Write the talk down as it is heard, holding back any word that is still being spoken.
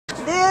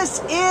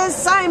This is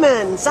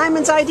Simon.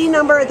 Simon's ID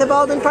number at the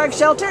Baldwin Park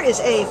shelter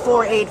is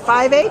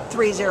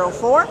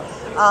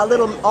A4858304. A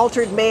little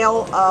altered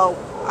male,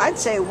 I'd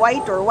say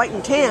white or white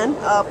and tan,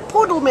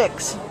 poodle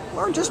mix.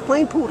 Or just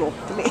plain poodle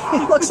to me.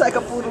 He looks like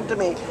a poodle to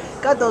me.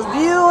 Got those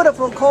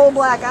beautiful coal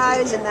black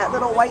eyes and that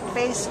little white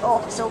face.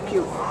 Oh, so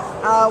cute.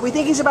 We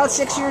think he's about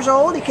 6 years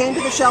old. He came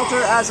to the shelter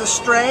as a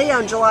stray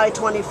on July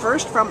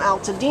 21st from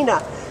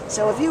Altadena.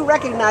 So if you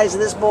recognize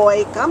this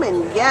boy, come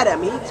and get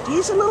him.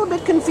 He's a little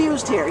bit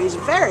confused here. He's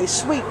very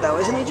sweet though,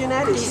 isn't he,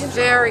 Jeanette? He's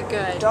very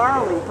good.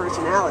 Darling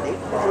personality.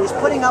 And he's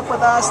putting up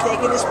with us,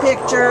 taking his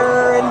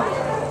picture and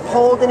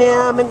holding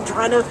him and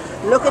trying to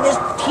look at his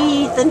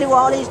teeth and do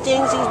all these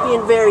things. He's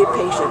being very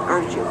patient,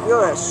 aren't you?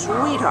 You're a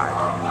sweetheart.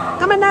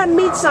 Come in there and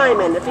meet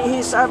Simon. If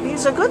he's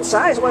a good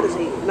size. What is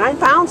he? 9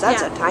 pounds?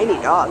 That's a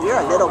tiny dog. You're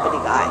a little bitty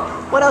guy.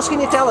 What else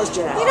can you tell us,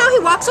 Jeanette? You know, he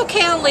walks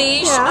okay on a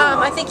leash. Yeah.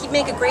 I think he'd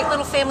make a great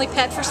little family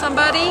pet for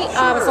somebody.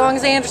 As long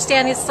as they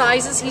understand his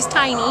sizes. He's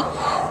tiny.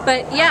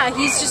 But yeah,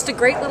 he's just a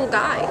great little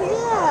guy.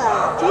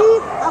 Yeah. Gee,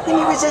 how can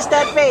you resist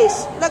that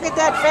face? Look at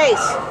that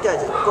face.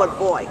 Good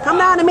boy. Come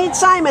down and meet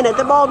Simon at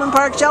the Baldwin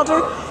Park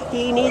shelter.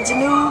 He needs a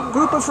new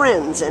group of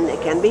friends, and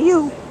it can be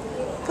you.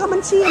 Come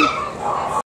and see him.